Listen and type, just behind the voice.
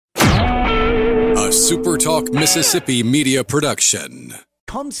A Super Talk Mississippi media production.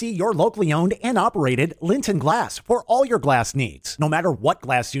 Come see your locally owned and operated Linton Glass for all your glass needs. No matter what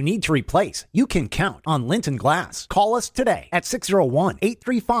glass you need to replace, you can count on Linton Glass. Call us today at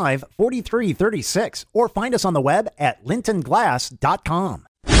 601-835-4336 or find us on the web at lintonglass.com.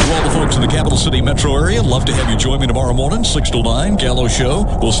 To all the folks in the Capital City metro area, love to have you join me tomorrow morning, 6 to 9, Gallo Show.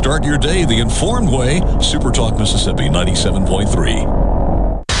 We'll start your day the informed way. Super Talk Mississippi 97.3.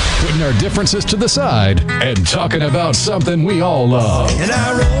 Putting our differences to the side and talking about something we all love. In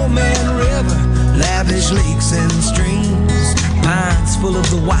our Roman River, lavish lakes and streams, pines full of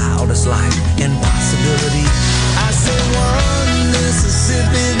the wildest life and possibility. I said, one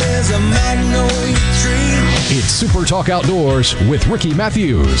Mississippi, there's a magnolia tree. It's Super Talk Outdoors with Ricky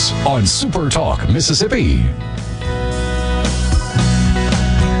Matthews on Super Talk Mississippi.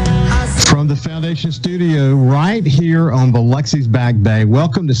 From the Foundation Studio right here on Biloxi's Back Bay.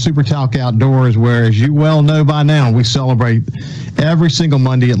 Welcome to Super Talk Outdoors, where, as you well know by now, we celebrate every single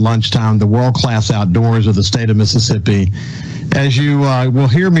Monday at lunchtime the world-class outdoors of the state of Mississippi. As you will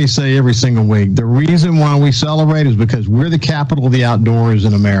hear me say every single week, the reason why we celebrate is because we're the capital of the outdoors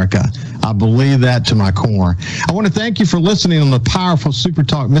in America. I believe that to my core. I want to thank you for listening on the powerful Super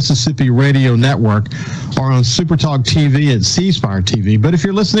Talk Mississippi Radio Network or on Super Talk TV at C-Spire TV. But if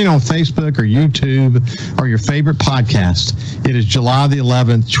you're listening on Facebook or YouTube or your favorite podcast, it is July the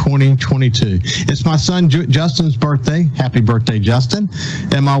 11th, 2022. It's my son Justin's birthday. Happy birthday, Justin.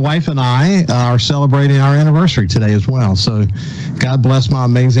 And my wife and I are celebrating our anniversary today as well. So God bless my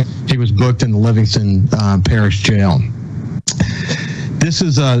amazing. He was booked in the Livingston Parish Jail. This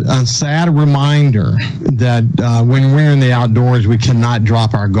is a sad reminder that when we're in the outdoors, we cannot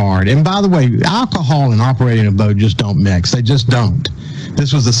drop our guard. And by the way, alcohol and operating a boat just don't mix. They just don't.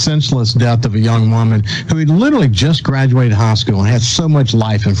 This was the senseless death of a young woman who had literally just graduated high school and had so much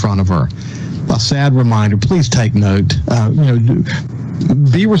life in front of her. A sad reminder. Please take note.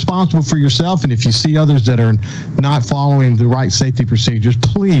 Be responsible for yourself, and if you see others that are not following the right safety procedures,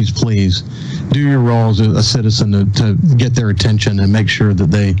 please do your role as a citizen to get their attention and make sure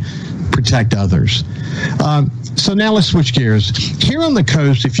that they protect others. So now let's switch gears. Here on the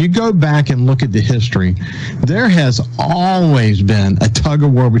coast, if you go back and look at the history, there has always been a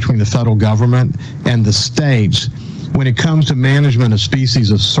tug-of-war between the federal government and the states when it comes to management of species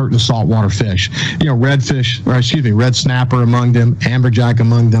of certain saltwater fish. Red snapper among them, amberjack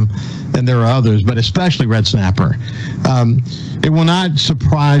among them, and there are others, but especially red snapper. It will not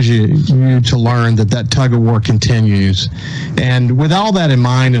surprise you to learn that tug-of-war continues. And with all that in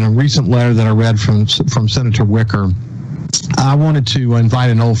mind, in a recent letter that I read from Senator Wicker, I wanted to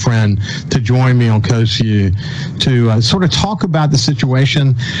invite an old friend to join me on Coast View to sort of talk about the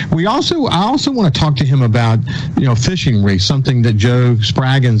situation. I also want to talk to him about, fishing reefs, something that Joe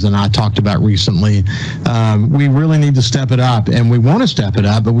Spraggins and I talked about recently. We really need to step it up, and we want to step it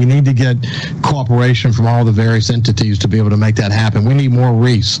up, but we need to get cooperation from all the various entities to be able to make that happen. We need more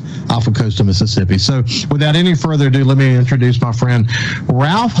reefs off the coast of Mississippi. So without any further ado, let me introduce my friend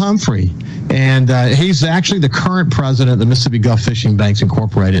Ralph Humphrey, and he's actually the current president of the Mississippi Gulf Fishing Banks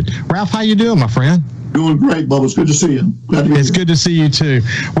Incorporated. Ralph, how you doing, my friend? Doing great, Bubba. It's good to see you. Glad to be It's here. good to see you, too.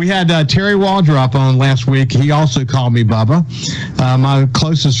 We had Terry Waldrop on last week. He also called me Bubba. My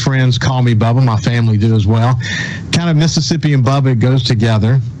closest friends call me Bubba. My family do as well. Kind of Mississippi and Bubba, it goes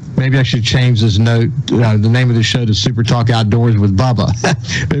together. Maybe I should change this note, the name of the show to Super Talk Outdoors with Bubba.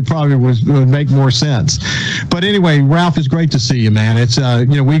 It probably would make more sense. But anyway, Ralph, it's great to see you, man. It's,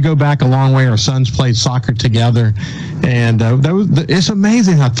 we go back a long way. Our sons played soccer together. And it's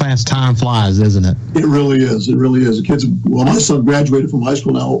amazing how fast time flies, isn't it? It really is. It really is. My son graduated from high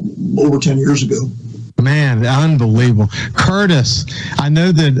school now over 10 years ago. Man, unbelievable. Curtis, I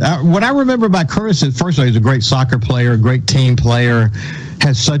know that what I remember about Curtis is, first of all, he's a great soccer player, a great team player,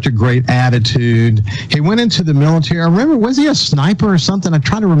 has such a great attitude. He went into the military. I remember, was he a sniper or something? I'm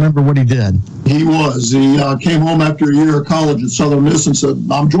trying to remember what he did. He was. He came home after a year of college at Southern Miss and said,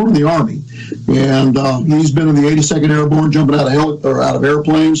 I'm joining the Army. And he's been in the 82nd Airborne, jumping out of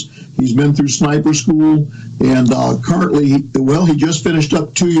airplanes. He's been through sniper school. And currently, he just finished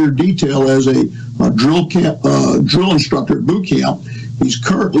up 2-year detail as a drill instructor at boot camp. He's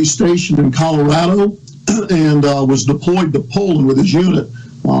currently stationed in Colorado and was deployed to Poland with his unit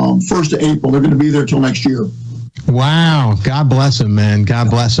 1st of April. They're going to be there till next year. Wow. God bless him, man. God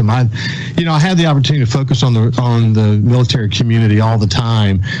bless him. I had the opportunity to focus on the military community all the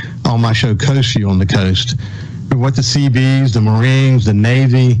time on my show Coast View on the Coast. What the Seabees, the Marines, the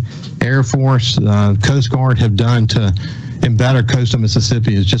Navy, Air Force, Coast Guard have done to and better coast of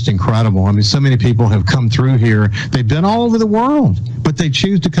Mississippi is just incredible. I mean, so many people have come through here. They've been all over the world, but they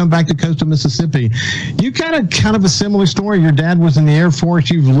choose to come back to coastal Mississippi. You kind of a similar story. Your dad was in the Air Force.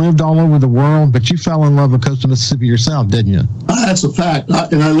 You've lived all over the world, but you fell in love with coastal Mississippi yourself, didn't you? That's a fact.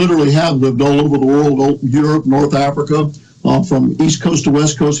 And I literally have lived all over the world, Europe, North Africa, from East Coast to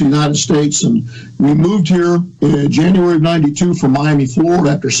West Coast of the United States. And we moved here in January of 92 from Miami,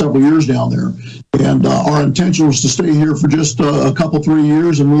 Florida, after several years down there. And our intention was to stay here for just a couple, 3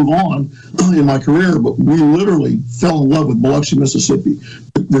 years and move on in my career. But we literally fell in love with Biloxi, Mississippi.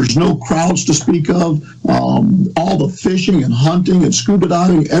 There's no crowds to speak of. All the fishing and hunting and scuba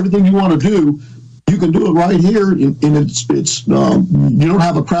diving, everything you want to do, you can do it right here. And it's you don't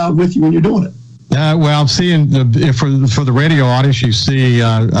have a crowd with you when you're doing it. Well, I'm seeing for the radio audience, you see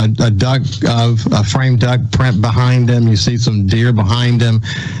a duck, a framed duck print behind him. You see some deer behind him.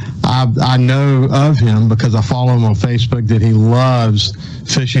 I know of him because I follow him on Facebook that he loves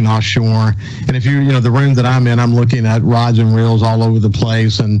fishing offshore. And if the room that I'm in, I'm looking at rods and reels all over the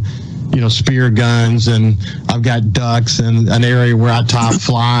place, and spear guns, and I've got ducks and an area where I top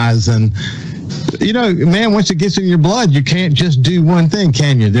flies. And man, once it gets in your blood, you can't just do one thing,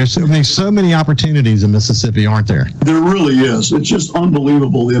 can you? There's so many opportunities in Mississippi, aren't there? There really is. It's just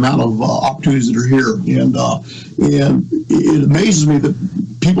unbelievable the amount of opportunities that are here, and it amazes me that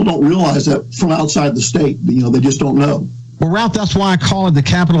people don't realize that from outside the state. They just don't know. Well, Ralph, that's why I call it the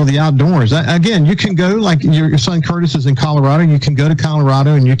capital of the outdoors. Again, you can go, like your son Curtis is in Colorado, you can go to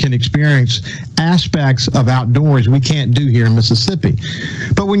Colorado and you can experience aspects of outdoors we can't do here in Mississippi.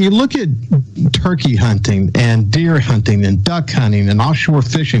 But when you look at turkey hunting and deer hunting and duck hunting and offshore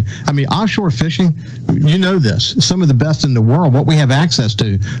fishing, offshore fishing, this, some of the best in the world, what we have access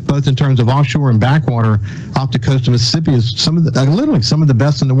to, both in terms of offshore and backwater off the coast of Mississippi, is literally some of the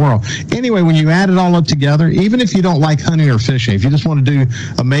best in the world. Anyway, when you add it all up together, even if you don't like hunting or fishing, if you just want to do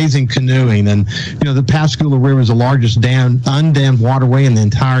amazing canoeing, and the Pascagoula River is the largest undammed waterway in the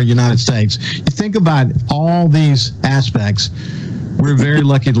entire United States. You think about all these aspects. We're very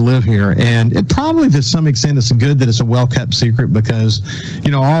lucky to live here, and it probably to some extent it's good that it's a well-kept secret, because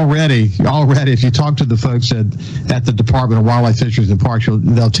already if you talk to the folks at the Department of Wildlife, Fisheries and Parks,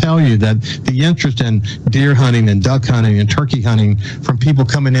 they'll tell you that the interest in deer hunting and duck hunting and turkey hunting from people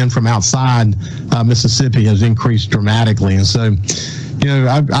coming in from outside Mississippi has increased dramatically. And so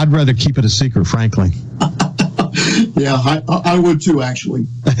I'd rather keep it a secret, frankly. Yeah, I would too, actually.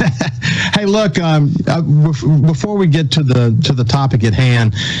 Hey, look, before we get to the topic at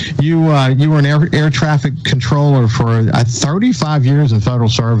hand, you were an air traffic controller for 35 years in federal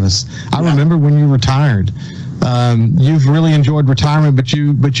service. I remember when you retired. You've really enjoyed retirement, but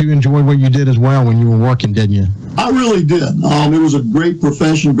you enjoyed what you did as well when you were working, didn't you? I really did. It was a great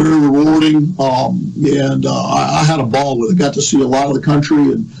profession, very rewarding, and I had a ball with it. Got to see a lot of the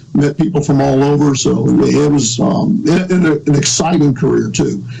country and met people from all over, so it was an exciting career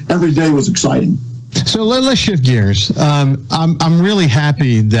too. Every day was exciting. So let's shift gears. I'm really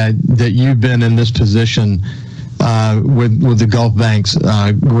happy that you've been in this position with the Gulf Banks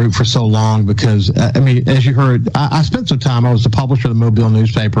group for so long, because as you heard, I spent some time. I was the publisher of the Mobile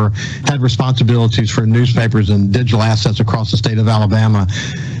newspaper, had responsibilities for newspapers and digital assets across the state of Alabama.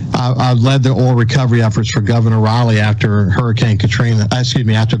 I led the oil recovery efforts for Governor Riley after Hurricane Katrina,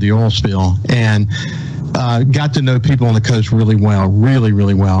 after the oil spill, and got to know people on the coast really well,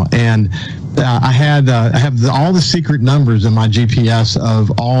 really well. And I have all the secret numbers in my GPS of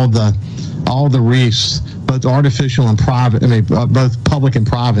all the reefs, both artificial and private, both public and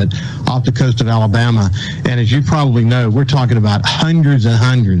private, off the coast of Alabama. And as you probably know, we're talking about hundreds and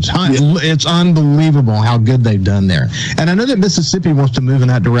hundreds. It's unbelievable how good they've done there. And I know that Mississippi wants to move in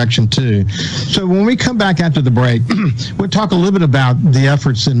that direction too. So when we come back after the break, we'll talk a little bit about the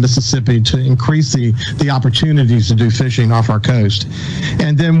efforts in Mississippi to increase the opportunities to do fishing off our coast.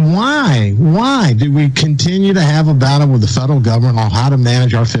 And then why do we continue to have a battle with the federal government on how to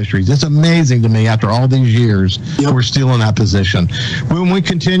manage our fisheries? It's amazing to me, after all these years, we're still in that position. When we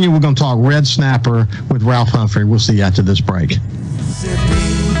continue, we're going to talk red snapper with Ralph Humphrey. We'll see you after this break.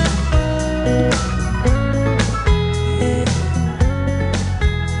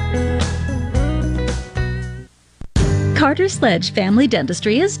 Carter Sledge Family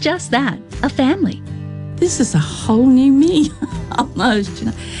Dentistry is just that, a family. This is a whole new me, almost.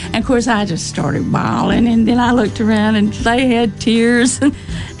 And of course, I just started bawling, and then I looked around, and they had tears,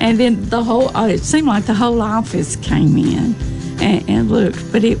 and then it seemed like the whole office came in and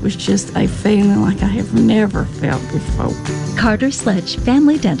looked, but it was just a feeling like I have never felt before. Carter Sledge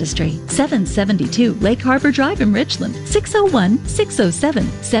Family Dentistry, 772 Lake Harbor Drive in Richland,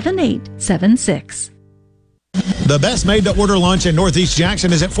 601-607-7876. The best made-to-order lunch in Northeast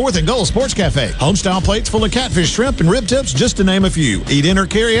Jackson is at 4th and Goal Sports Cafe. Homestyle plates full of catfish, shrimp, and rib tips, just to name a few. Eat in or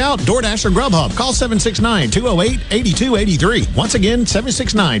carry out, DoorDash or Grubhub. Call 769-208-8283. Once again,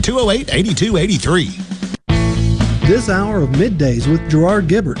 769-208-8283. This hour of Middays with Gerard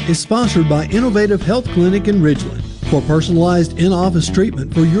Gibbert is sponsored by Innovative Health Clinic in Ridgeland. For personalized in-office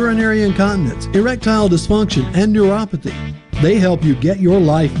treatment for urinary incontinence, erectile dysfunction, and neuropathy, they help you get your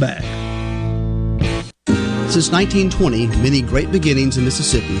life back. Since 1920, many great beginnings in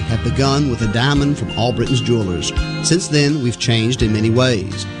Mississippi have begun with a diamond from Albritton's Jewelers. Since then, we've changed in many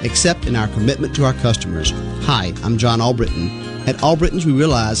ways, except in our commitment to our customers. Hi, I'm John Albritton. At Albritton's, we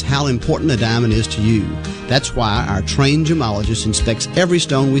realize how important a diamond is to you. That's why our trained gemologist inspects every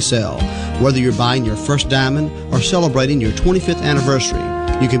stone we sell. Whether you're buying your first diamond or celebrating your 25th anniversary,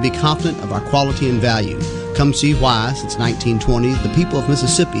 you can be confident of our quality and value. Come see why, since 1920, the people of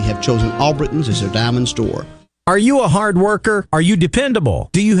Mississippi have chosen Albritton's as their diamond store. Are you a hard worker? Are you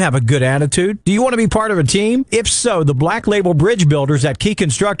dependable? Do you have a good attitude? Do you want to be part of a team? If so, the Black Label Bridge Builders at Key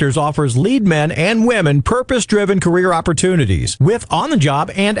Constructors offers lead men and women purpose-driven career opportunities with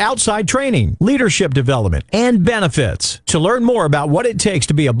on-the-job and outside training, leadership development, and benefits. To learn more about what it takes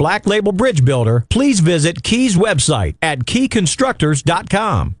to be a Black Label Bridge Builder, please visit Key's website at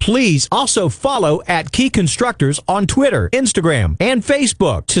keyconstructors.com. Please also follow at Key Constructors on Twitter, Instagram, and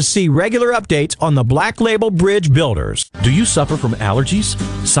Facebook to see regular updates on the Black Label Bridge Builders. Do you suffer from allergies,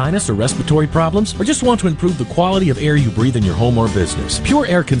 sinus, or respiratory problems, or just want to improve the quality of air you breathe in your home or business? Pure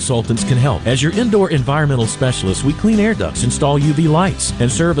Air Consultants can help. As your indoor environmental specialists, we clean air ducts, install UV lights,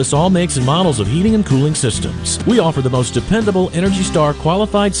 and service all makes and models of heating and cooling systems. We offer the most dependable Energy Star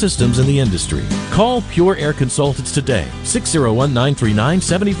qualified systems in the industry. Call Pure Air Consultants today,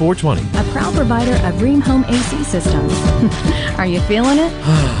 601-939-7420. A proud provider of Rheem Home AC systems. Are you feeling it?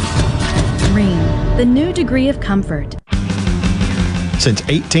 Rheem, the new degree of comfort. Since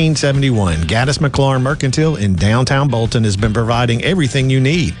 1871, Gaddis McLaurin Mercantile in downtown Bolton has been providing everything you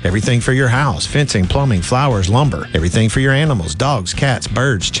need. Everything for your house, fencing, plumbing, flowers, lumber. Everything for your animals, dogs, cats,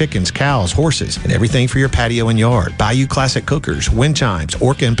 birds, chickens, cows, horses. And everything for your patio and yard. Bayou Classic cookers, wind chimes,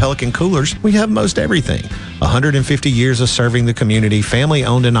 Orca and Pelican coolers. We have most everything. 150 years of serving the community, family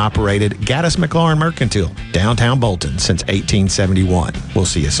owned and operated. Gaddis McLaurin Mercantile, downtown Bolton since 1871. We'll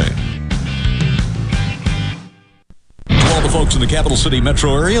see you soon. All the folks in the Capital City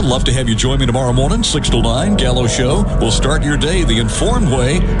metro area, love to have you join me tomorrow morning, 6 till 9, Gallo Show. We'll start your day the informed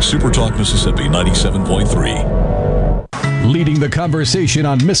way. Super Talk Mississippi 97.3. Leading the conversation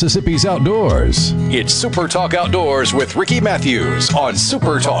on Mississippi's outdoors. It's Super Talk Outdoors with Ricky Matthews on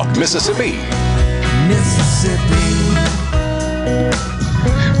Super Talk Mississippi.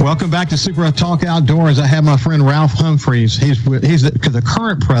 Welcome back to Super Talk Outdoors. I have my friend Ralph Humphreys. He's the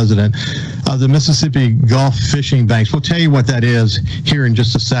current president of the Mississippi Gulf Fishing Banks. We'll tell you what that is here in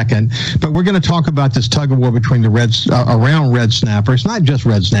just a second. But we're going to talk about this tug of war between the around red snapper. It's not just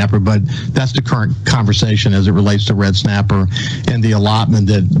red snapper, but that's the current conversation as it relates to red snapper and the allotment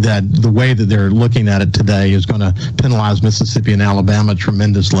that the way that they're looking at it today is going to penalize Mississippi and Alabama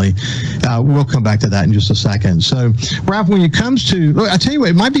tremendously. We'll come back to that in just a second. So, Ralph, when it comes to, I tell you what,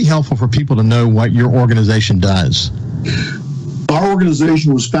 it might be helpful for people to know what your organization does. Our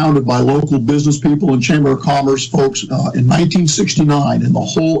organization was founded by local business people and Chamber of Commerce folks in 1969, and the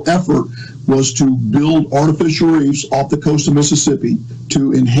whole effort was to build artificial reefs off the coast of Mississippi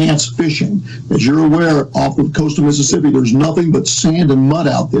to enhance fishing. As you're aware, off the coast of Mississippi, there's nothing but sand and mud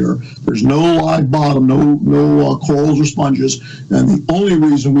out there. There's no live bottom, no corals or sponges, and the only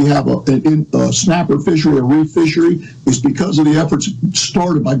reason we have a snapper fishery, a reef fishery, is because of the efforts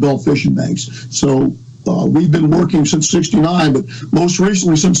started by Gulf Fishing Banks. So we've been working since '69, but most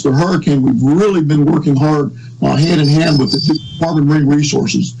recently since the hurricane, we've really been working hard hand in hand with the Department of Marine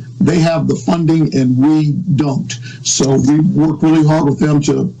Resources. They have the funding and we don't. So we work really hard with them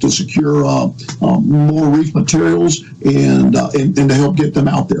to secure more reef materials and to help get them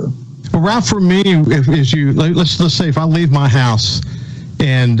out there. Well, Ralph, for me, let's say if I leave my house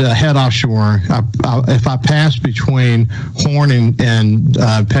and head offshore, if I pass between Horn and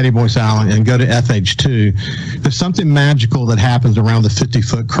Petty Boyce Island and go to FH2, there's something magical that happens around the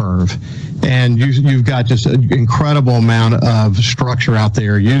 50-foot curve. And you've got just an incredible amount of structure out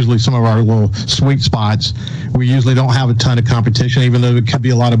there. Usually some of our little sweet spots, we usually don't have a ton of competition, even though there could be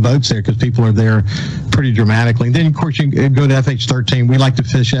a lot of boats there because people are there pretty dramatically. And then, of course, you go to FH13. We like to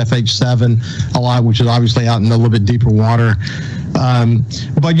fish FH7 a lot, which is obviously out in a little bit deeper water.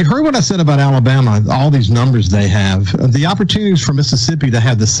 But you heard what I said about Alabama, all these numbers they have. The opportunities for Mississippi to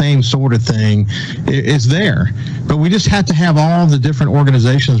have the same sort of thing is there. But we just have to have all the different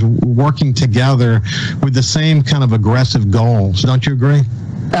organizations working together with the same kind of aggressive goals. Don't you agree?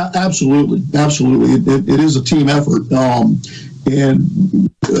 Absolutely. It is a team effort. And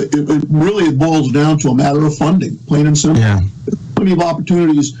it really boils down to a matter of funding, plain and simple. Yeah. Plenty of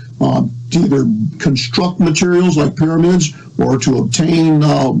opportunities to either construct materials like pyramids or to obtain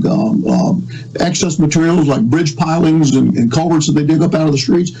excess materials like bridge pilings and culverts that they dig up out of the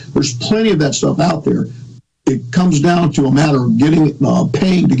streets. There's plenty of that stuff out there. It comes down to a matter of getting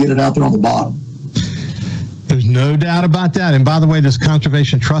paying to get it out there on the bottom. There's no doubt about that. And by the way, this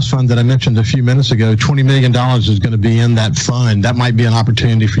Conservation Trust Fund that I mentioned a few minutes ago, $20 million is going to be in that fund. That might be an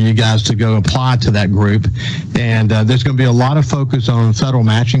opportunity for you guys to go apply to that group. And there's going to be a lot of focus on federal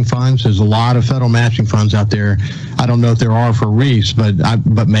matching funds. There's a lot of federal matching funds out there. I don't know if there are for reefs, but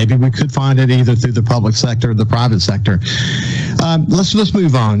maybe we could find it either through the public sector or the private sector. Let's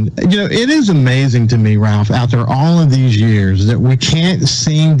move on. You know, it is amazing to me, Ralph, after all of these years that we can't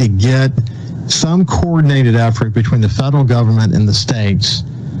seem to get some coordinated effort between the federal government and the states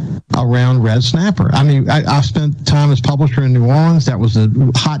around red snapper. I mean, I spent time as publisher in New Orleans. That was a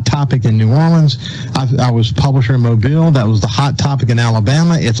hot topic in New Orleans. I was publisher in Mobile. That was the hot topic in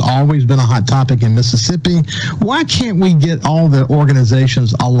Alabama. It's always been a hot topic in Mississippi. Why can't we get all the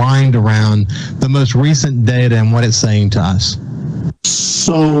organizations aligned around the most recent data and what it's saying to us?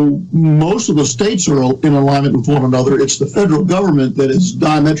 So most of the states are in alignment with one another. It's the federal government that is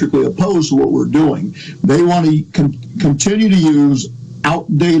diametrically opposed to what we're doing. They want to continue to use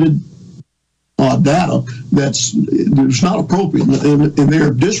outdated data that's not appropriate, and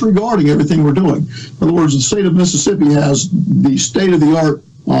they're disregarding everything we're doing. In other words, the state of Mississippi has the state-of-the-art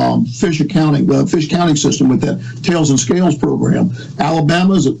fish counting system with that Tails and Scales program.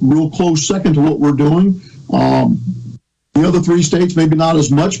 Alabama is a real close second to what we're doing. The other three states, maybe not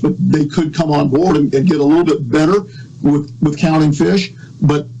as much, but they could come on board and get a little bit better with counting fish.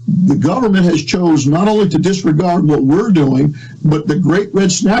 But the government has chose not only to disregard what we're doing, but the Great Red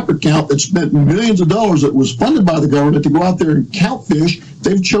Snapper count that spent millions of dollars that was funded by the government to go out there and count fish.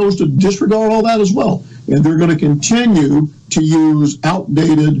 They've chose to disregard all that as well. And they're going to continue to use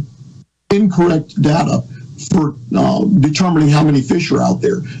outdated, incorrect data for determining how many fish are out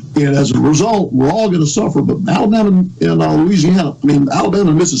there. And as a result, we're all going to suffer. But Alabama and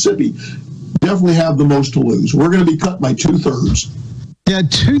Alabama and Mississippi definitely have the most to lose. We're going to be cut by 2/3. Yeah,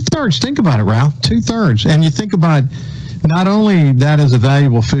 2/3. Think about it, Ralph. 2/3. And you think about not only that as a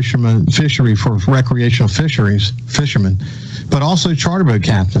valuable fishery for recreational fishermen, but also charter boat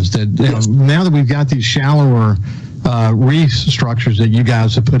captains. That now that we've got these shallower reef structures that you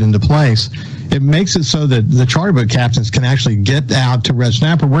guys have put into place, it makes it so that the charter boat captains can actually get out to red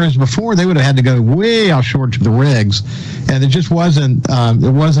snapper, whereas before they would have had to go way offshore to the rigs, and it just wasn't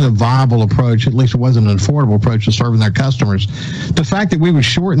a viable approach. At least it wasn't an affordable approach to serving their customers. The fact that we would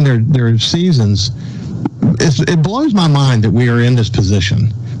shorten their seasons, it blows my mind that we are in this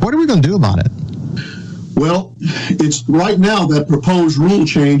position. What are we going to do about it? Well, it's right now that proposed rule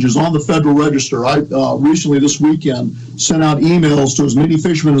change is on the Federal Register. I recently this weekend sent out emails to as many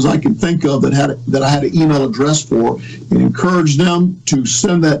fishermen as I could think of that I had an email address for, and encouraged them to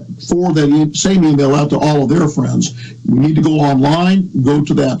forward that same email out to all of their friends. We need to go online, go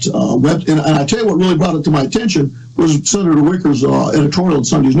to that web, and I tell you what really brought it to my attention was Senator Wicker's editorial in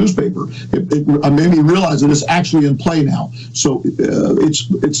Sunday's newspaper. It made me realize that it's actually in play now. So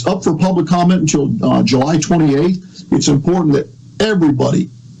it's up for public comment until July 28th. It's important that everybody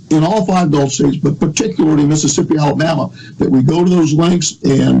in all 5 Gulf states, but particularly Mississippi, Alabama, that we go to those links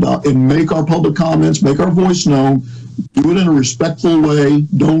and make our public comments, make our voice known, do it in a respectful way.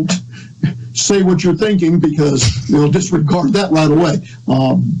 Don't say what you're thinking, because they'll disregard that right away.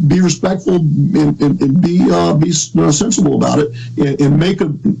 Be respectful and be sensible about it, and make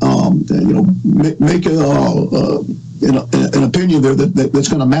an opinion there that's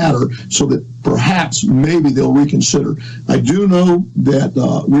going to matter, so that perhaps maybe they'll reconsider. I do know that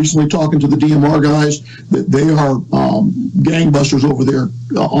recently talking to the DMR guys, that they are gangbusters over there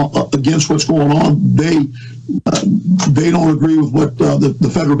against what's going on. They don't agree with what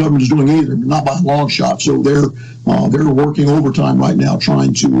the federal government is doing either, not by a long shot. So they're working overtime right now,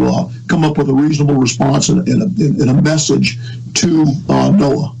 trying to come up with a reasonable response and a message to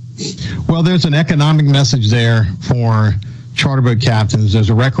NOAA. Well, there's an economic message there for charter boat captains. There's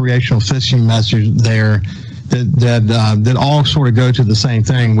a recreational fishing message there that all sort of go to the same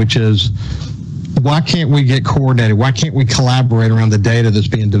thing, which is why can't we get coordinated? Why can't we collaborate around the data that's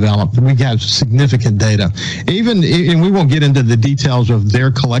being developed? We have significant data. And we won't get into the details of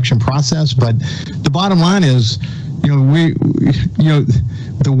their collection process, but the bottom line is,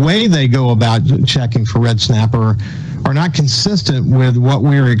 the way they go about checking for red snapper are not consistent with what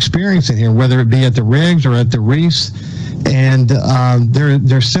we're experiencing here, whether it be at the rigs or at the reefs. And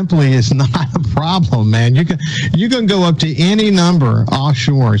there simply is not a problem, man. You can go up to any number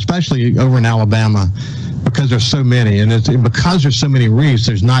offshore, especially over in Alabama, because there's so many, and because there's so many reefs,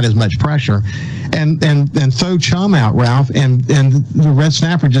 there's not as much pressure. And throw chum out, Ralph, and the red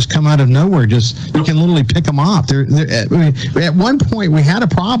snapper just come out of nowhere. Just you can literally pick them off. At one point we had a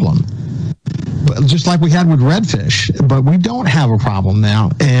problem, just like we had with redfish, but we don't have a problem now.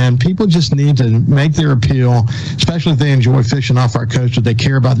 And people just need to make their appeal, especially if they enjoy fishing off our coast or they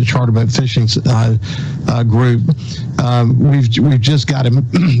care about the charter boat fishing group. We've just got to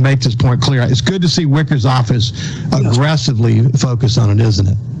make this point clear. It's good to see Wicker's office aggressively focus on it, isn't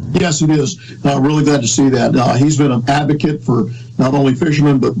it? Yes, it is. Really glad to see that. He's been an advocate for not only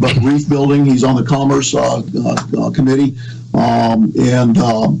fishermen, but reef building. He's on the Commerce Committee.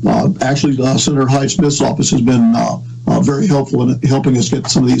 Actually, Senator Hyde Smith's office has been very helpful in helping us get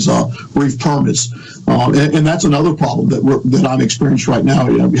some of these reef permits. And that's another problem that I'm experiencing right now.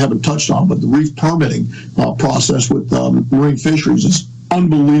 We haven't touched on, but the reef permitting process with marine fisheries is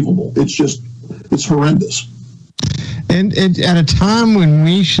unbelievable. It's horrendous. And at a time when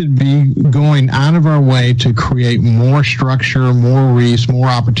we should be going out of our way to create more structure, more reefs, more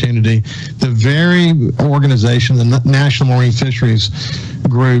opportunity, the very organization, the National Marine Fisheries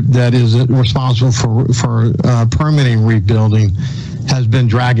Group that is responsible for permitting reef building, has been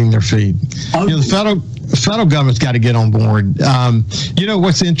dragging their feet. The federal government's got to get on board.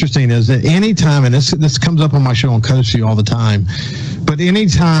 What's interesting is that any time, and this comes up on my show on Coast View all the time, but any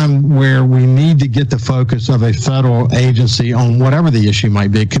time where we need to get the focus of a federal agency on whatever the issue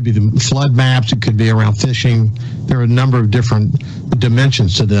might be, it could be the flood maps, it could be around fishing. There are a number of different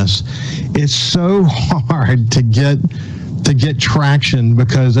dimensions to this. It's so hard to get traction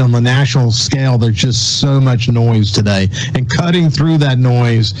because on the national scale there's just so much noise today, and cutting through that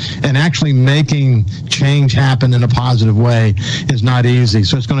noise and actually making change happen in a positive way is not easy.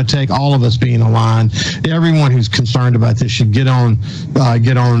 So it's going to take all of us being aligned. Everyone who's concerned about this should get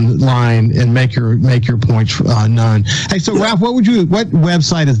online and make your points known. Hey, so Ralph, what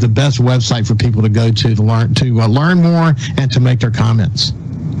website is the best website for people to go to learn more and to make their comments?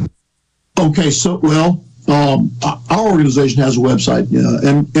 Okay, our organization has a website,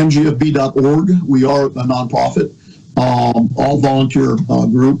 mgfb.org. We are a nonprofit, all volunteer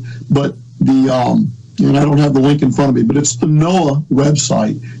group, but and I don't have the link in front of me, but it's the NOAA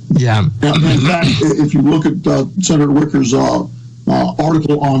website. Yeah. In fact, if you look at Senator Wicker's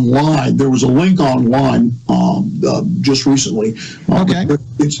article online, there was a link online just recently. Okay.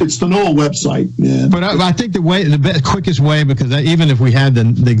 It's the NOAA website. But I think the quickest way, because even if we had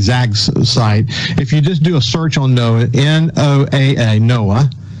the exact site, if you just do a search on NOAA, NOAA,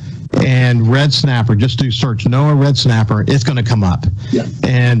 NOAA, and red snapper, just do search NOAA red snapper, it's going to come up. Yeah.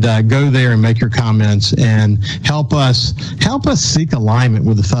 And go there and make your comments and help us seek alignment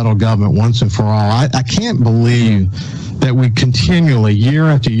with the federal government once and for all. I can't believe that we continually, year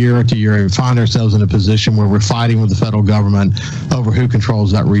after year after year, find ourselves in a position where we're fighting with the federal government over who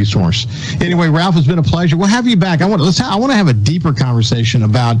controls that resource. Anyway, Ralph, it's been a pleasure. We'll have you back. I want to have a deeper conversation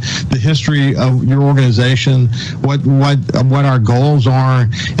about the history of your organization, what our goals are,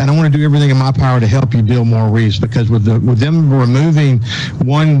 and I want to do everything in my power to help you build more reefs, because with them removing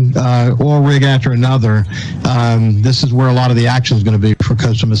one oil rig after another, this is where a lot of the action is going to be for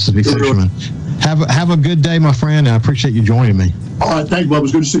coastal Mississippi fishermen. Have a good day, my friend. I appreciate you joining me. All right. Thank you, Bob. It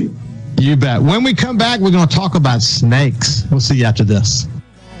was good to see you. You bet. When we come back, we're going to talk about snakes. We'll see you after this.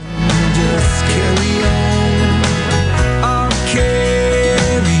 Just carry on. I'll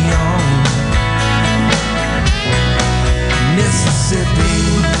carry on. Mississippi.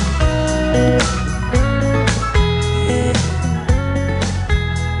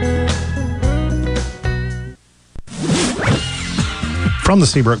 From the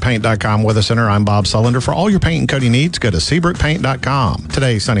SeabrookPaint.com Weather Center, I'm Bob Sullender. For all your paint and coating needs, go to SeabrookPaint.com.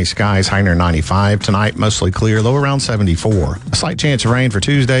 Today, sunny skies, high near 95. Tonight, mostly clear, low around 74. A slight chance of rain for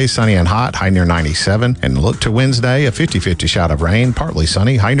Tuesday, sunny and hot, high near 97. And look to Wednesday, a 50-50 shot of rain, partly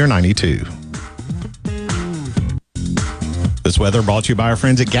sunny, high near 92. This weather brought to you by our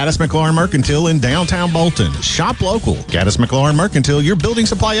friends at Gaddis McLaurin Mercantile in downtown Bolton. Shop local. Gaddis McLaurin Mercantile, your building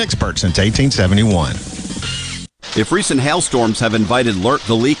supply expert since 1871. If recent hailstorms have invited Lurk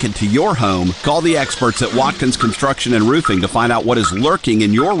the Leak into your home, call the experts at Watkins Construction and Roofing to find out what is lurking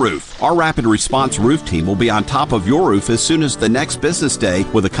in your roof. Our rapid response roof team will be on top of your roof as soon as the next business day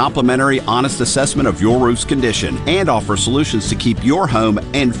with a complimentary, honest assessment of your roof's condition and offer solutions to keep your home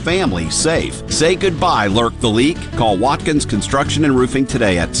and family safe. Say goodbye, Lurk the Leak. Call Watkins Construction and Roofing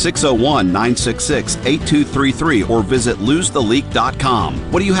today at 601-966-8233 or visit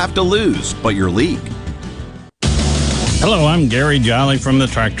losetheleak.com. What do you have to lose but your leak? Hello, I'm Gary Jolly from the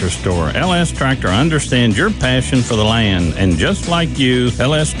Tractor Store. LS Tractor understands your passion for the land, and just like you,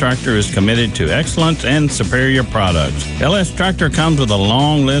 LS Tractor is committed to excellence and superior products. LS Tractor comes with a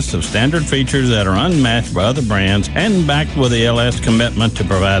long list of standard features that are unmatched by other brands and backed with the LS commitment to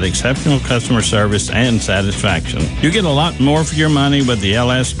provide exceptional customer service and satisfaction. You get a lot more for your money with the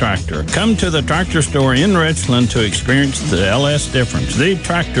LS Tractor. Come to the Tractor Store in Richland to experience the LS difference. The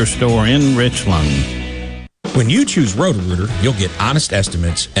Tractor Store in Richland. When you choose Roto-Rooter, you'll get honest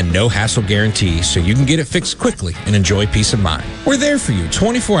estimates and no hassle guarantees so you can get it fixed quickly and enjoy peace of mind. We're there for you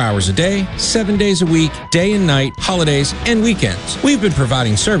 24 hours a day, 7 days a week, day and night, holidays, and weekends. We've been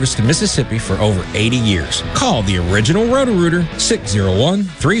providing service to Mississippi for over 80 years. Call the original Roto-Rooter,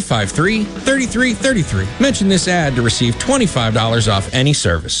 601-353-3333. Mention this ad to receive $25 off any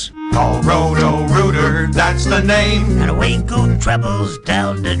service. Call Roto-Rooter, that's the name. And away go troubles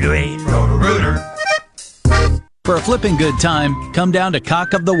down the drain. Roto-Rooter. For a flipping good time, come down to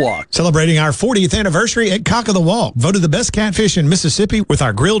Cock of the Walk. Celebrating our 40th anniversary at Cock of the Walk. Voted the best catfish in Mississippi with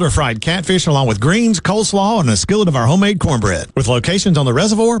our grilled or fried catfish along with greens, coleslaw, and a skillet of our homemade cornbread. With locations on the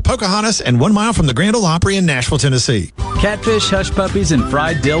Reservoir, Pocahontas, and 1 mile from the Grand Ole Opry in Nashville, Tennessee. Catfish, hush puppies, and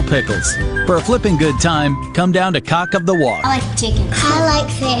fried dill pickles. For a flipping good time, come down to Cock of the Walk. I like chicken. I like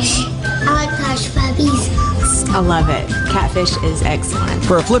fish. I like hush puppies. I love it. Catfish is excellent.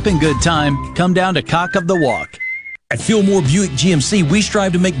 For a flipping good time, come down to Cock of the Walk. At Fillmore Buick GMC, we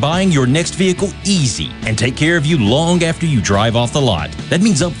strive to make buying your next vehicle easy and take care of you long after you drive off the lot. That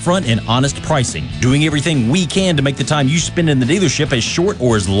means upfront and honest pricing, doing everything we can to make the time you spend in the dealership as short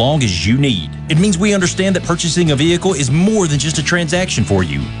or as long as you need. It means we understand that purchasing a vehicle is more than just a transaction for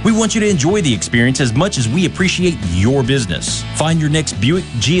you. We want you to enjoy the experience as much as we appreciate your business. Find your next Buick,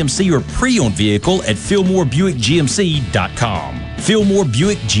 GMC, or pre-owned vehicle at FillmoreBuickGMC.com. Fillmore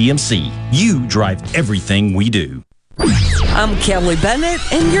Buick GMC. You drive everything we do. I'm Kelly Bennett,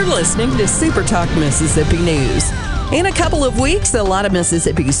 and you're listening to Super Talk Mississippi News. In a couple of weeks, a lot of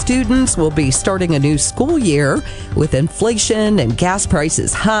Mississippi students will be starting a new school year. With inflation and gas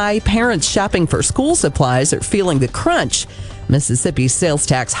prices high, parents shopping for school supplies are feeling the crunch. Mississippi's sales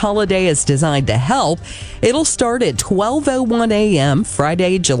tax holiday is designed to help. It'll start at 12:01 a.m.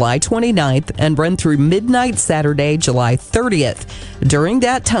 Friday, July 29th and run through midnight Saturday, July 30th. During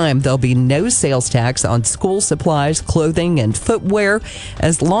that time, there'll be no sales tax on school supplies, clothing, and footwear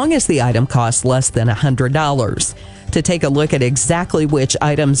as long as the item costs less than $100. To take a look at exactly which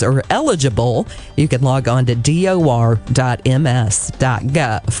items are eligible, you can log on to dor.ms.gov.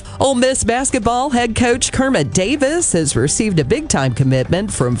 Ole Miss basketball head coach Kermit Davis has received a big-time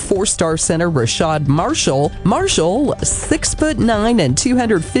commitment from four-star center Rashad Marshall. Marshall, 6'9" and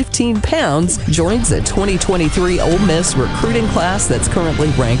 215 pounds, joins the 2023 Ole Miss recruiting class that's currently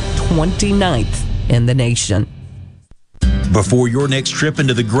ranked 29th in the nation. Before your next trip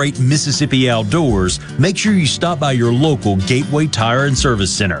into the great Mississippi outdoors, make sure you stop by your local Gateway Tire and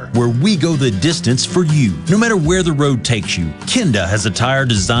Service Center, where we go the distance for you. No matter where the road takes you, Kenda has a tire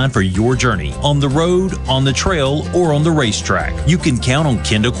designed for your journey, on the road, on the trail, or on the racetrack. You can count on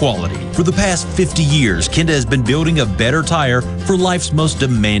Kenda quality. For the past 50 years, Kenda has been building a better tire for life's most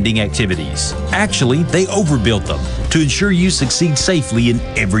demanding activities. Actually, they overbuilt them to ensure you succeed safely in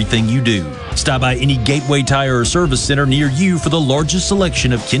everything you do. Stop by any Gateway Tire or Service Center near you for the largest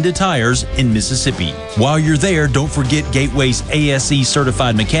selection of Kenda tires in Mississippi. While you're there, don't forget Gateway's ASE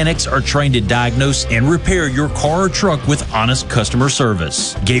certified mechanics are trained to diagnose and repair your car or truck with honest customer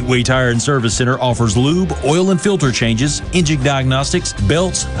service. Gateway Tire and Service Center offers lube, oil and filter changes, engine diagnostics,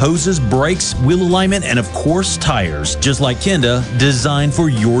 belts, hoses, brakes, wheel alignment, and of course, tires. Just like Kenda, designed for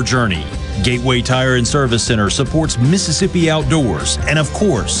your journey. Gateway Tire and Service Center supports Mississippi outdoors, and of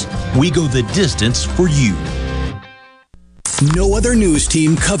course, we go the distance for you. No other news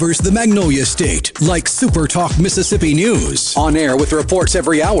team covers the Magnolia State like Super Talk Mississippi News. On air with reports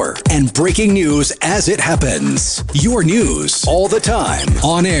every hour and breaking news as it happens. Your news all the time,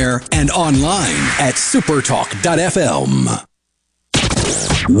 on air and online at supertalk.fm.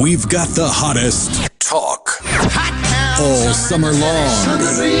 We've got the hottest talk all summer long.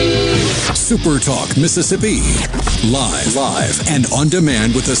 Super Talk Mississippi. Live, and on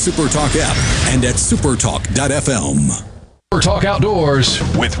demand with the Super Talk app and at supertalk.fm. Super Talk Outdoors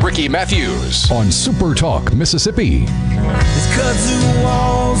with Ricky Matthews on Super Talk Mississippi. It's cut through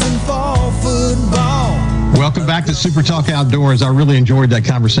walls and fall football. Welcome back to Super Talk Outdoors. I really enjoyed that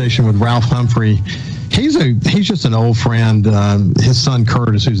conversation with Ralph Humphrey. He's just an old friend. His son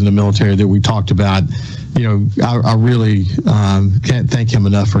Curtis, who's in the military, that we talked about. I really can't thank him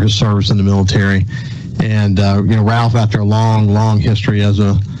enough for his service in the military. And Ralph, after a long history as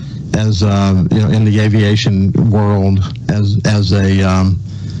in the aviation world,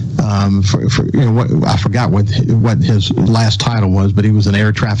 I forgot what his last title was, but he was an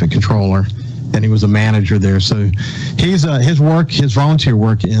air traffic controller, and he was a manager there. So his volunteer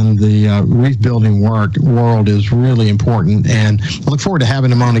work in the reef building world is really important, and I look forward to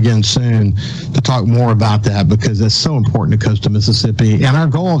having him on again soon to talk more about that, because it's so important to coastal Mississippi and our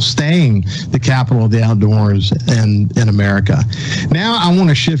goal of staying the capital of the outdoors in America. Now I want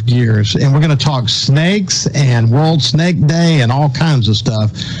to shift gears, and we're going to talk snakes and World Snake Day and all kinds of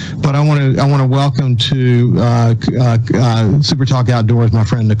stuff. But I want to welcome to Super Talk Outdoors my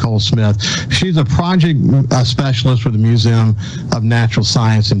friend Nicole Smith. She's a project specialist for the Museum of Natural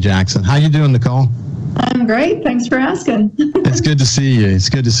Science in Jackson. How you doing, Nicole? I'm great. Thanks for asking. It's good to see you.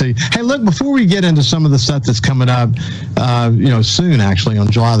 Hey, look, before we get into some of the stuff that's coming up, soon, actually, on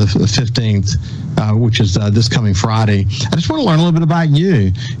July the 15th, which is this coming Friday, I just want to learn a little bit about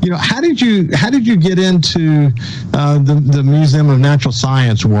you. How did you get into the Museum of Natural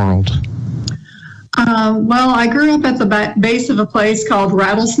Science world? Well, I grew up at the base of a place called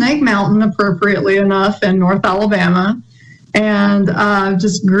Rattlesnake Mountain, appropriately enough, in North Alabama, and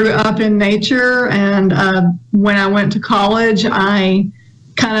just grew up in nature. And when I went to college, I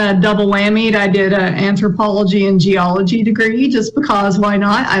kind of double whammied. I did an anthropology and geology degree just because why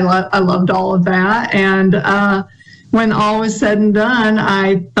not? I loved all of that. And when all was said and done,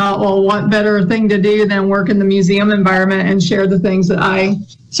 I thought, well, what better thing to do than work in the museum environment and share the things that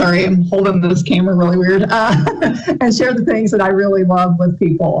sorry, I'm holding this camera really weird, and share the things that I really love with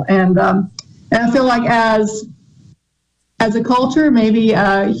people. And I feel like as a culture, maybe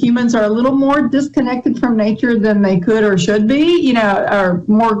humans are a little more disconnected from nature than they could or should be, or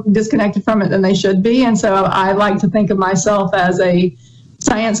more disconnected from it than they should be. And so I like to think of myself as a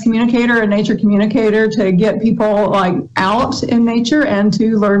science communicator, a nature communicator, to get people out in nature and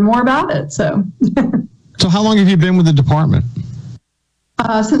to learn more about it. So how long have you been with the department?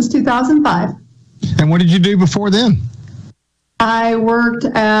 Since 2005. And what did you do before then? I worked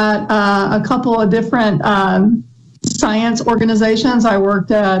at a couple of different science organizations. I worked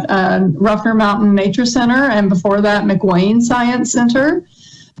at Ruffner Mountain Nature Center, and before that, McWane Science Center.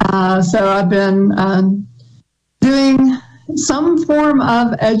 So I've been doing some form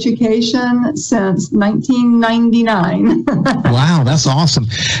of education since 1999. Wow, that's awesome.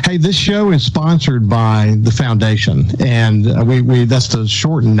 Hey, this show is sponsored by the Foundation, and we that's the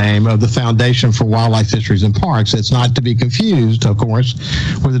shortened name of the Foundation for Wildlife, Fisheries, and Parks. It's not to be confused, of course,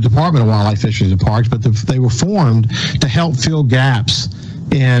 with the Department of Wildlife, Fisheries, and Parks, but they were formed to help fill gaps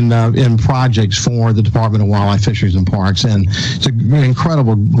in projects for the Department of Wildlife, Fisheries, and Parks. And it's an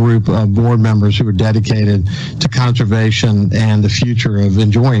incredible group of board members who are dedicated to conservation and the future of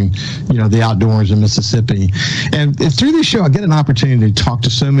enjoying, the outdoors in Mississippi. And through this show, I get an opportunity to talk to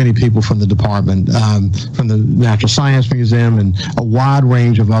so many people from the department, from the Natural Science Museum and a wide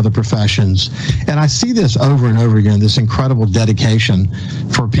range of other professions. And I see this over and over again, this incredible dedication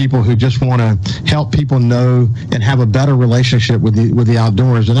for people who just want to help people know and have a better relationship with the outdoors.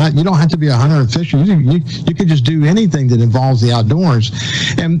 And you don't have to be a hunter and fisher. You could just do anything that involves the outdoors.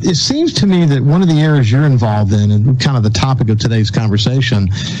 And it seems to me that one of the areas you're involved in, and kind of the topic of today's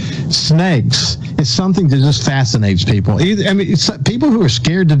conversation, snakes, is something that just fascinates people. People who are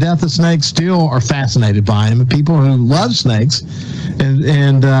scared to death of snakes still are fascinated by them. And people who love snakes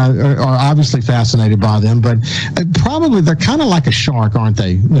and are obviously fascinated by them. But probably they're kind of like a shark, aren't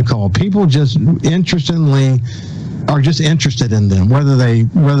they, Nicole? People just are just interested in them, whether they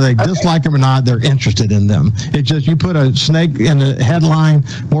dislike them or not. They're interested in them. It just, you put a snake in a headline,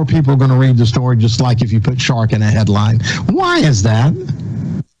 more people are going to read the story, just like if you put shark in a headline. Why is that?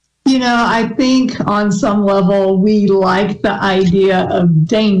 I think on some level we like the idea of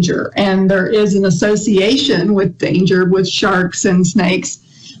danger, and there is an association with danger with sharks and snakes.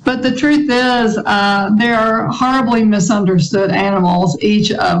 But the truth is, they are horribly misunderstood animals,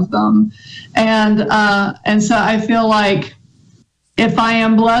 each of them. And so I feel like if I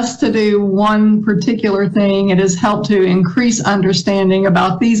am blessed to do one particular thing, it has helped to increase understanding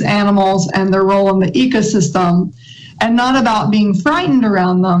about these animals and their role in the ecosystem. and not about being frightened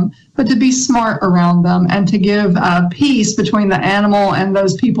around them, but to be smart around them and to give peace between the animal and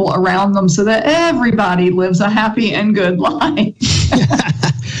those people around them so that everybody lives a happy and good life.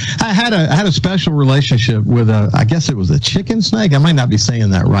 I had a special relationship with I guess it was a chicken snake. I might not be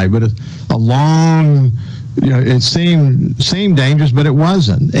saying that right, but a long, it seemed dangerous, but it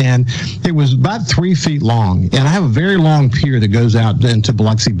wasn't. And it was about 3 feet long. And I have a very long pier that goes out into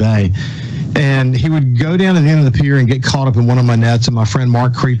Biloxi Bay. And he would go down to the end of the pier and get caught up in one of my nets, and my friend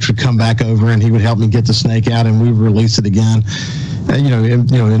Mark Creech would come back over and he would help me get the snake out, and we would release it again. In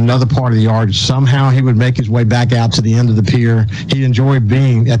another part of the yard, somehow he would make his way back out to the end of the pier. He enjoyed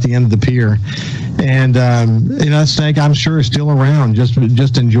being at the end of the pier. And, that snake, I'm sure, is still around, just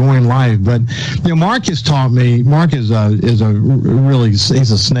enjoying life. But, Mark has taught me, Mark he's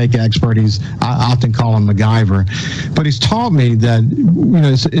a snake expert. I often call him MacGyver. But he's taught me that,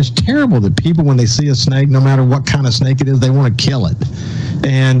 it's terrible that people, when they see a snake, no matter what kind of snake it is, they want to kill it.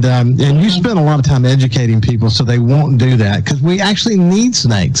 And you spend a lot of time educating people so they won't do that, because we actually need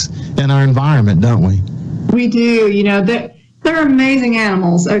snakes in our environment, don't we? We do. They're amazing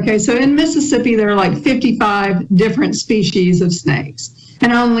animals. Okay, so in Mississippi, there are like 55 different species of snakes,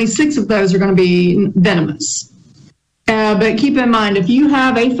 and only 6 of those are going to be venomous. But keep in mind, if you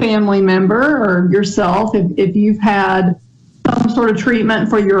have a family member or yourself, if you've had some sort of treatment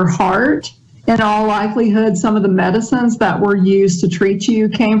for your heart, in all likelihood, some of the medicines that were used to treat you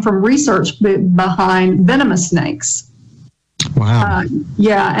came from research behind venomous snakes. Wow.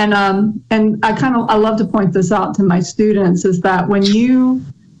 And I love to point this out to my students, is that when you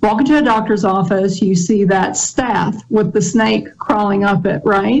walk into a doctor's office, you see that staff with the snake crawling up it,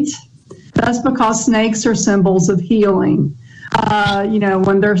 right? That's because snakes are symbols of healing.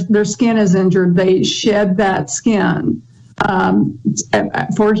 When their skin is injured, they shed that skin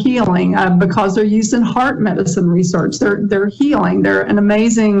for healing, because they're used in heart medicine research. They're healing. They're an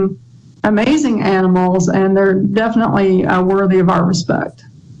amazing animals, and they're definitely worthy of our respect.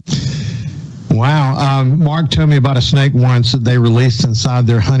 Wow. Mark told me about a snake once that they released inside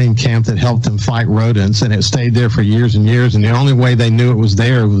their hunting camp that helped them fight rodents, and it stayed there for years and years. And the only way they knew it was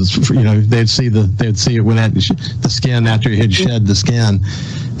there was, they'd see it when the skin after it had shed the skin.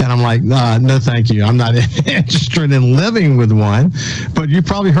 And I'm like, no, thank you. I'm not interested in living with one. But you've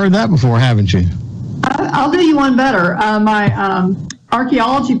probably heard that before, haven't you? I'll do you one better. My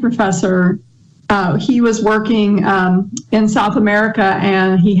archaeology professor, he was working in South America,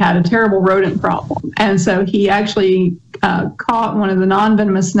 and he had a terrible rodent problem. And so he actually caught one of the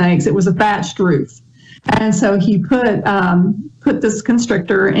non-venomous snakes. It was a thatched roof. And so he put this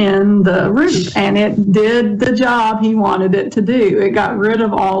constrictor in the roof, and it did the job he wanted it to do. It got rid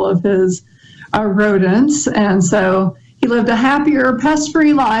of all of his rodents. And so he lived a happier,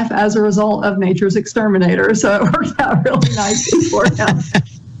 pest-free life as a result of nature's exterminator. So it worked out really nicely for him.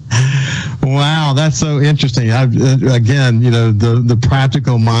 Wow, that's so interesting. Again, the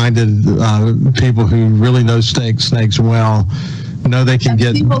practical-minded people who really know snakes well know they can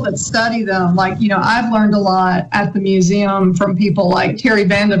get people that study them. Like, I've learned a lot at the museum from people like Terry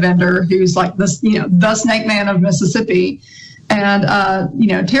Vandevender, who's like this, the snake man of Mississippi. And,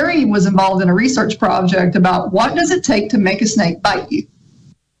 Terry was involved in a research project about what does it take to make a snake bite you.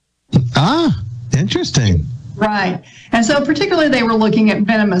 Ah, interesting. Right. And so particularly they were looking at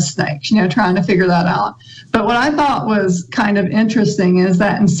venomous snakes, trying to figure that out. But what I thought was kind of interesting is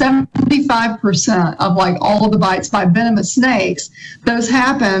that in 75% of all of the bites by venomous snakes, those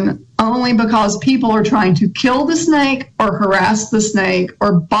happen only because people are trying to kill the snake or harass the snake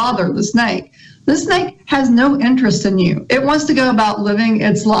or bother the snake. The snake has no interest in you. It wants to go about living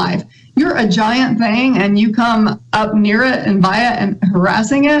its life. You're a giant thing and you come up near it and by it and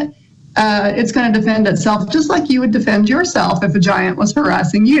harassing it. It's going to defend itself just like you would defend yourself if a giant was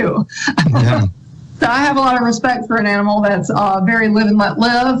harassing you. Yeah. So I have a lot of respect for an animal that's very live and let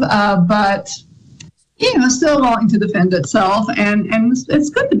live, but still wanting to defend itself, and it's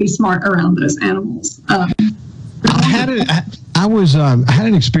good to be smart around those animals. I had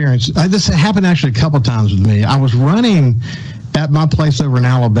an experience. This happened actually a couple of times with me. I was running at my place over in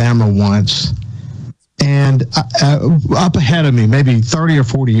Alabama once, and up ahead of me, maybe 30 or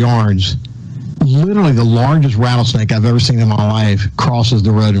 40 yards, literally the largest rattlesnake I've ever seen in my life crosses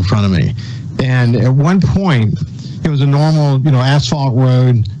the road in front of me. And at one point, it was a normal, asphalt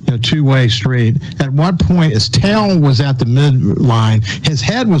road, two-way street. At one point, his tail was at the midline. His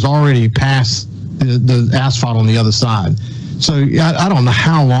head was already past the asphalt on the other side. So I don't know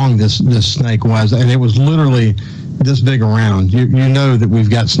how long this snake was, and it was literally this big around. You know that we've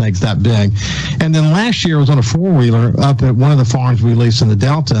got snakes that big. And then last year I was on a 4-wheeler up at one of the farms we leased in the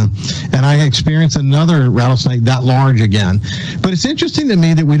Delta, and I experienced another rattlesnake that large again. But it's interesting to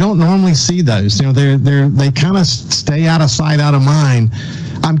me that we don't normally see those. You know, they kind of stay out of sight, out of mind.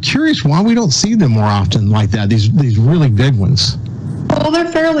 I'm curious why we don't see them more often like that, these really big ones. Well,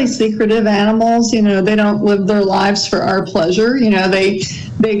 they're fairly secretive animals. You know, they don't live their lives for our pleasure. You know, they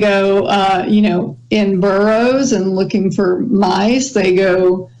go, in burrows and looking for mice. They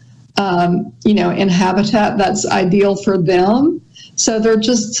go, in habitat that's ideal for them. So they're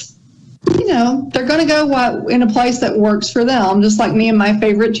just, they're going to go in a place that works for them. Just like me and my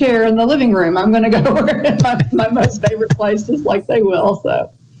favorite chair in the living room. I'm going to go where my most favorite place is like they will. So.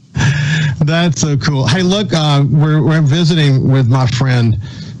 That's so cool. Hey, look, we're visiting with my friend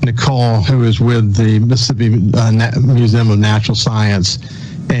Nicole, who is with the Mississippi Museum of Natural Science,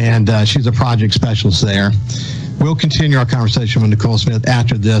 and she's a project specialist there. We'll continue our conversation with Nicole Smith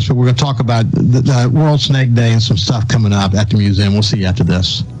after this, but we're going to talk about the World Snake Day and some stuff coming up at the museum. We'll see you after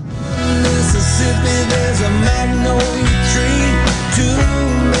this. Mississippi, there's a magnolia tree to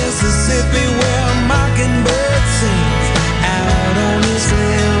Mississippi where a mockingbird sings out on his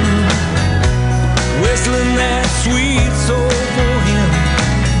limb, whistling that sweet soul for him.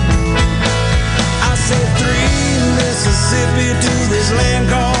 I said 3 Mississippi to this land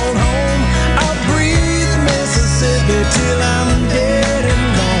called home. I'll breathe Mississippi till I'm dead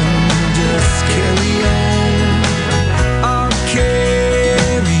and gone. Just carry on, I'll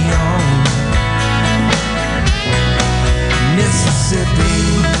carry on, Mississippi.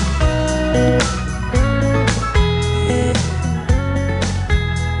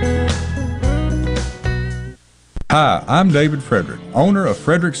 Hi, I'm David Frederick, owner of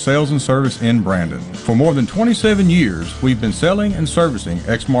Frederick Sales and Service in Brandon. For more than 27 years, we've been selling and servicing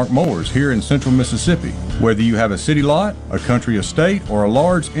Exmark mowers here in central Mississippi. Whether you have a city lot, a country estate, or a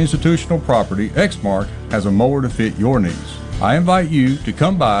large institutional property, Exmark has a mower to fit your needs. I invite you to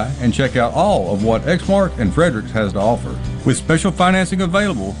come by and check out all of what Exmark and Fredericks has to offer. With special financing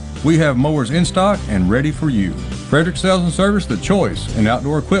available, we have mowers in stock and ready for you. Frederick Sales and Service, the choice in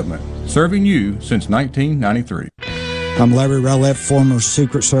outdoor equipment, serving you since 1993. I'm Larry Rowlett, former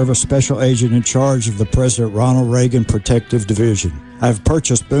Secret Service Special Agent in charge of the President Ronald Reagan Protective Division. I have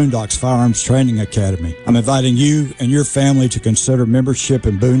purchased Boondocks Firearms Training Academy. I'm inviting you and your family to consider membership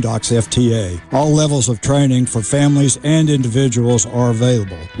in Boondocks FTA. All levels of training for families and individuals are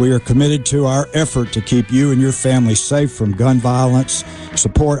available. We are committed to our effort to keep you and your family safe from gun violence.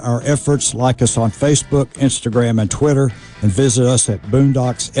 Support our efforts, like us on Facebook, Instagram, and Twitter, and visit us at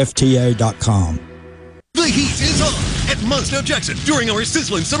boondocksfta.com. The heat is on at Mazda of Jackson during our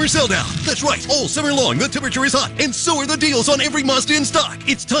sizzling summer sell down. That's right, all summer long the temperature is hot, and so are the deals on every Mazda in stock.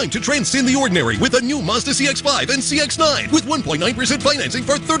 It's time to transcend the ordinary with a new Mazda CX-5 and CX-9 with 1.9% financing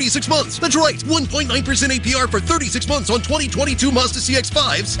for 36 months. That's right, 1.9% APR for 36 months on 2022 Mazda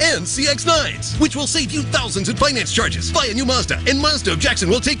CX-5s and CX-9s, which will save you thousands in finance charges. Buy a new Mazda, and Mazda of Jackson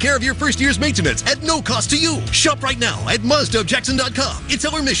will take care of your first year's maintenance at no cost to you. Shop right now at MazdaofJackson.com. It's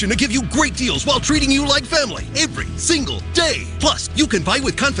our mission to give you great deals while treating you like family every single day. Plus, you can buy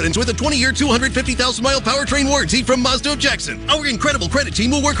with confidence with a 20-year, 250,000-mile powertrain warranty from Mazda of Jackson. Our incredible credit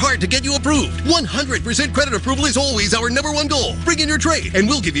team will work hard to get you approved. 100% credit approval is always our #1 goal. Bring in your trade, and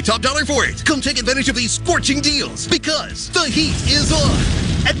we'll give you top dollar for it. Come take advantage of these scorching deals, because the heat is on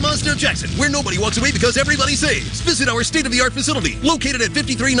at Mazda of Jackson, where nobody walks away because everybody saves. Visit our state-of-the-art facility, located at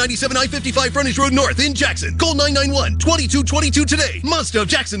 5397 I-55 Frontage Road North in Jackson. Call 991-2222 today.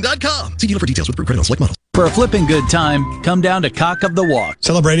 MazdaofJackson.com. See dealer for details with approved credit on select models. For a flipping good time, come down to Cock of the Walk.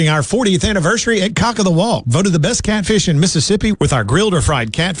 Celebrating our 40th anniversary at Cock of the Walk. Voted the best catfish in Mississippi with our grilled or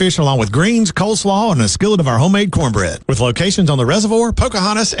fried catfish, along with greens, coleslaw, and a skillet of our homemade cornbread. With locations on the Reservoir,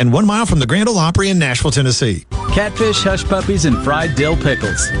 Pocahontas, and 1 mile from the Grand Ole Opry in Nashville, Tennessee. Catfish, hush puppies, and fried dill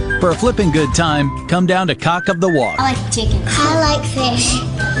pickles. For a flipping good time, come down to Cock of the Walk. I like chicken. I like fish.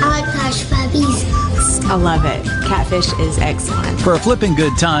 I like hush puppies. I love it. Catfish is excellent. For a flipping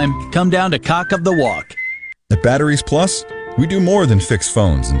good time, come down to Cock of the Walk. At Batteries Plus, we do more than fix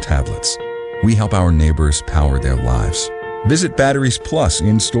phones and tablets. We help our neighbors power their lives. Visit Batteries Plus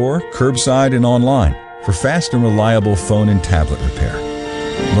in-store, curbside, and online for fast and reliable phone and tablet repair.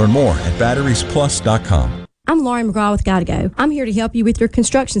 Learn more at batteriesplus.com. I'm Lauren McGraw with Gotta Go. I'm here to help you with your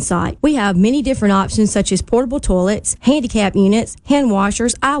construction site. We have many different options such as portable toilets, handicap units, hand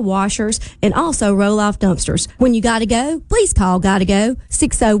washers, eye washers, and also roll-off dumpsters. When you gotta go, please call Gotta Go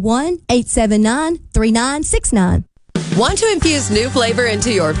 601-879-3969. Want to infuse new flavor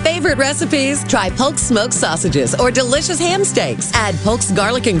into your favorite recipes? Try Polk's smoked sausages or delicious ham steaks. Add Polk's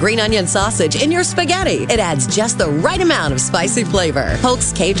garlic and green onion sausage in your spaghetti. It adds just the right amount of spicy flavor.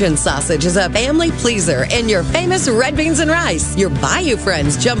 Polk's Cajun sausage is a family pleaser in your famous red beans and rice. Your Bayou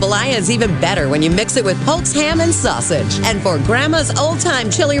Friends jambalaya is even better when you mix it with Polk's ham and sausage. And for Grandma's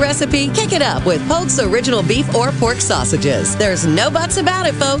old-time chili recipe, kick it up with Polk's original beef or pork sausages. There's no buts about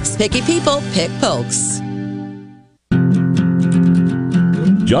it, folks. Picky people pick Polk's.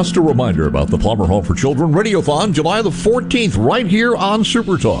 Just a reminder about the Palmer Home for Children Radiothon, July the 14th, right here on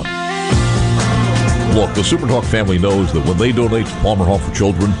Super Talk. Look, the Super Talk family knows that when they donate to Palmer Home for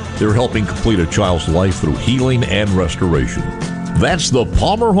Children, they're helping complete a child's life through healing and restoration. That's the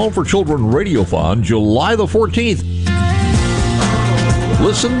Palmer Home for Children Radiothon, July the 14th.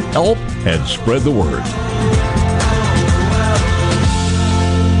 Listen, help, and spread the word.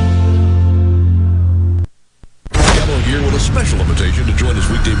 Here with a special invitation to join us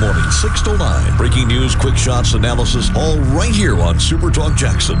weekday morning, 6 to 9. Breaking news, quick shots, analysis, all right here on Super Talk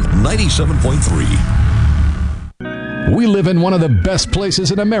Jackson 97.3. We live in one of the best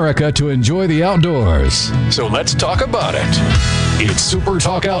places in America to enjoy the outdoors. So let's talk about it. It's Super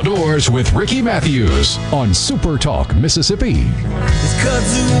Talk Outdoors with Ricky Matthews on Super Talk Mississippi.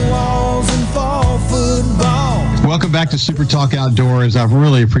 Welcome back to Super Talk Outdoors. I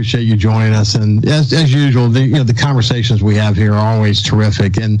really appreciate you joining us, and as usual, the conversations we have here are always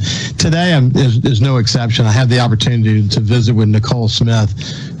terrific. And today is no exception. I had the opportunity to visit with Nicole Smith,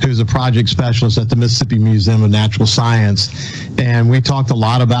 who's a project specialist at the Mississippi Museum of Natural Science, and we talked a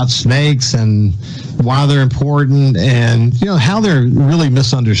lot about snakes and why they're important, and how they're really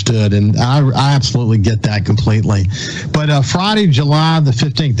misunderstood. And I absolutely get that completely. But Friday, July the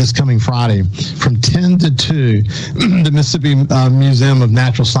 15th, this coming Friday, from 10 to 2, the Mississippi Museum of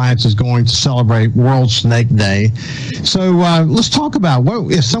Natural Science is going to celebrate World Snake Day. So let's talk about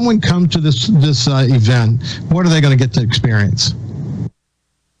if someone comes to this event, what are they going to get to experience?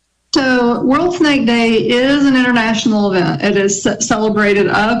 So World Snake Day is an international event. It is celebrated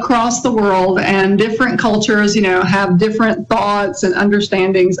across the world, and different cultures, have different thoughts and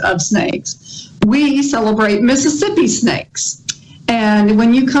understandings of snakes. We celebrate Mississippi snakes. And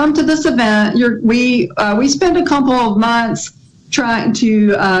when you come to this event, we spend a couple of months trying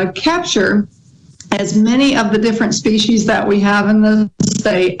to capture as many of the different species that we have in the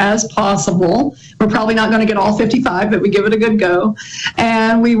state as possible. We're probably not going to get all 55, but we give it a good go.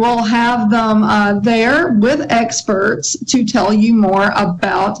 And we will have them there with experts to tell you more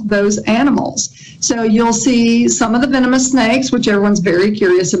about those animals. So you'll see some of the venomous snakes, which everyone's very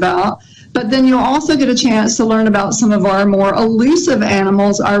curious about. But then you'll also get a chance to learn about some of our more elusive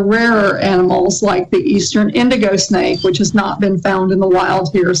animals, our rarer animals, like the eastern indigo snake, which has not been found in the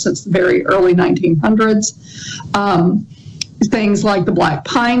wild here since the very early 1900s. Things like the black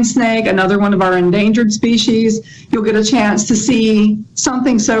pine snake, another one of our endangered species. You'll get a chance to see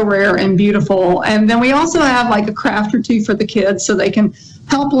something so rare and beautiful. And then we also have like a craft or two for the kids so they can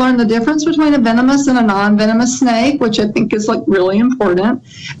help learn the difference between a venomous and a non-venomous snake, which I think is really important.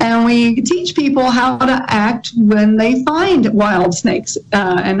 And we teach people how to act when they find wild snakes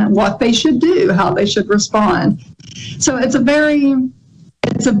and what they should do, how they should respond. So it's a very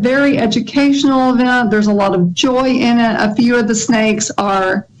educational event. There's a lot of joy in it. A few of the snakes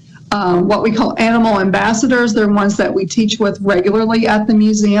are what we call animal ambassadors. They're ones that we teach with regularly at the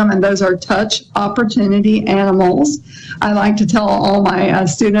museum, and those are touch opportunity animals. I like to tell all my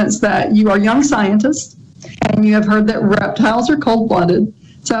students that you are young scientists, and you have heard that reptiles are cold-blooded.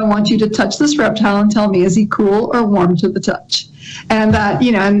 So I want you to touch this reptile and tell me, is he cool or warm to the touch? And that,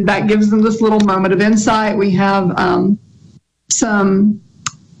 and that gives them this little moment of insight. We have some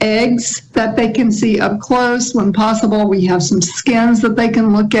eggs that they can see up close when possible. We have some skins that they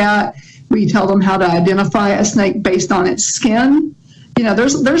can look at. We tell them how to identify a snake based on its skin.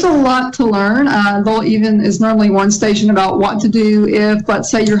 There's a lot to learn. Is normally one station about what to do if, let's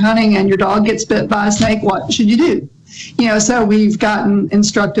say, you're hunting and your dog gets bit by a snake. What should you do? So we've gotten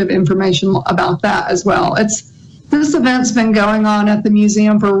instructive information about that as well. This event's been going on at the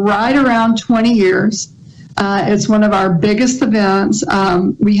museum for right around 20 years. It's one of our biggest events.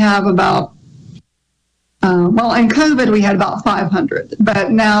 We have about, in COVID, we had about 500, but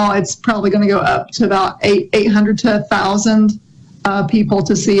now it's probably going to go up to about 800 to 1,000 people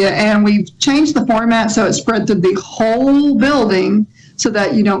to see it. And we've changed the format so it's spread through the whole building so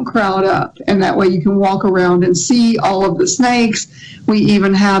that you don't crowd up. And that way you can walk around and see all of the snakes. We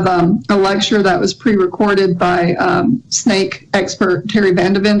even have a lecture that was pre-recorded by snake expert Terry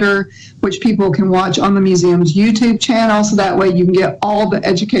Vandevender, which people can watch on the museum's YouTube channel. So that way you can get all the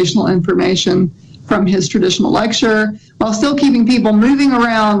educational information from his traditional lecture, while still keeping people moving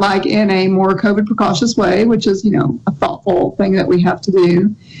around like in a more COVID precautious way, which is, a thoughtful thing that we have to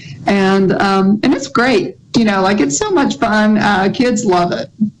do. And it's great. Like it's so much fun. Kids love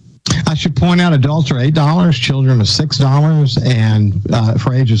it. I should point out adults are $8, children are $6, and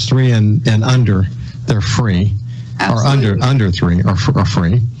for ages 3 and under, they're free. Absolutely. Or under 3 are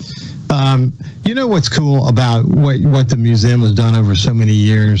free. What's cool about what the museum has done over so many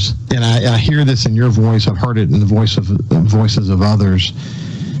years, and I hear this in your voice, I've heard it in the voices of others.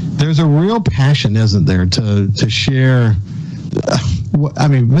 There's a real passion, isn't there, to share.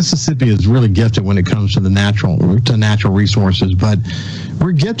 Mississippi is really gifted when it comes to natural resources, but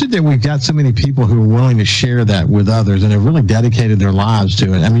we're gifted that we've got so many people who are willing to share that with others and have really dedicated their lives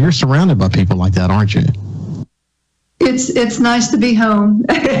to it. You're surrounded by people like that, aren't you? It's nice to be home.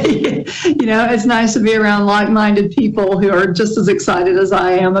 It's nice to be around like-minded people who are just as excited as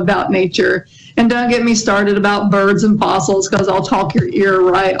I am about nature. And don't get me started about birds and fossils, because I'll talk your ear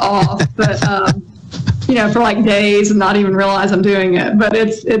right off. But for like days and not even realize I'm doing it. But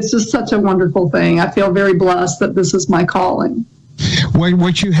it's just such a wonderful thing. I feel very blessed that this is my calling.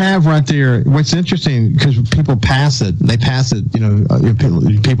 What you have right there, what's interesting, because people pass it. They pass it,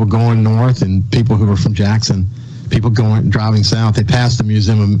 people going north and people who are from Jackson. People driving south, they pass the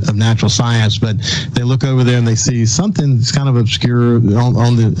Museum of Natural Science, but they look over there and they see something that's kind of obscure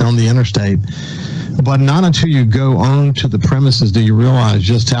on the interstate. But not until you go on to the premises do you realize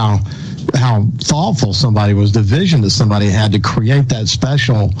just how thoughtful somebody was, the vision that somebody had to create that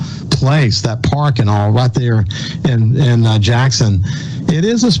special place, that park and all right there in Jackson. It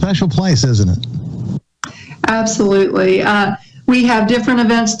is a special place, isn't it? Absolutely. We have different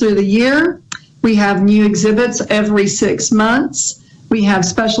events through the year. We have new exhibits every 6 months. We have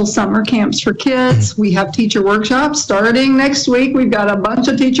special summer camps for kids. We have teacher workshops starting next week. We've got a bunch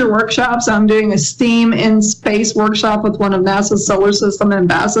of teacher workshops. I'm doing a STEAM in Space workshop with one of NASA's solar system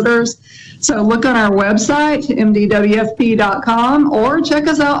ambassadors. So look on our website, mdwfp.com, or check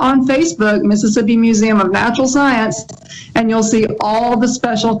us out on Facebook, Mississippi Museum of Natural Science, and you'll see all the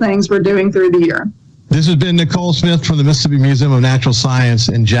special things we're doing through the year. This has been Nicole Smith from the Mississippi Museum of Natural Science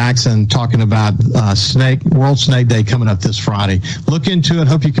in Jackson talking about World Snake Day coming up this Friday. Look into it.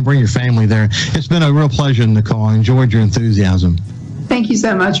 Hope you can bring your family there. It's been a real pleasure, Nicole. I enjoyed your enthusiasm. Thank you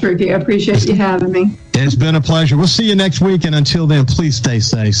so much, Ricky. I appreciate you having me. It's been a pleasure. We'll see you next week, and until then, please stay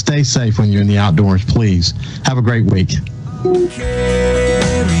safe. Stay safe when you're in the outdoors, please. Have a great week.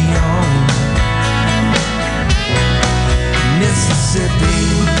 Carry on, Mississippi.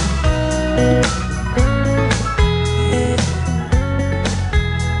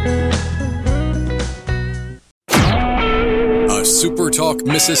 A SuperTalk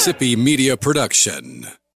Mississippi media production.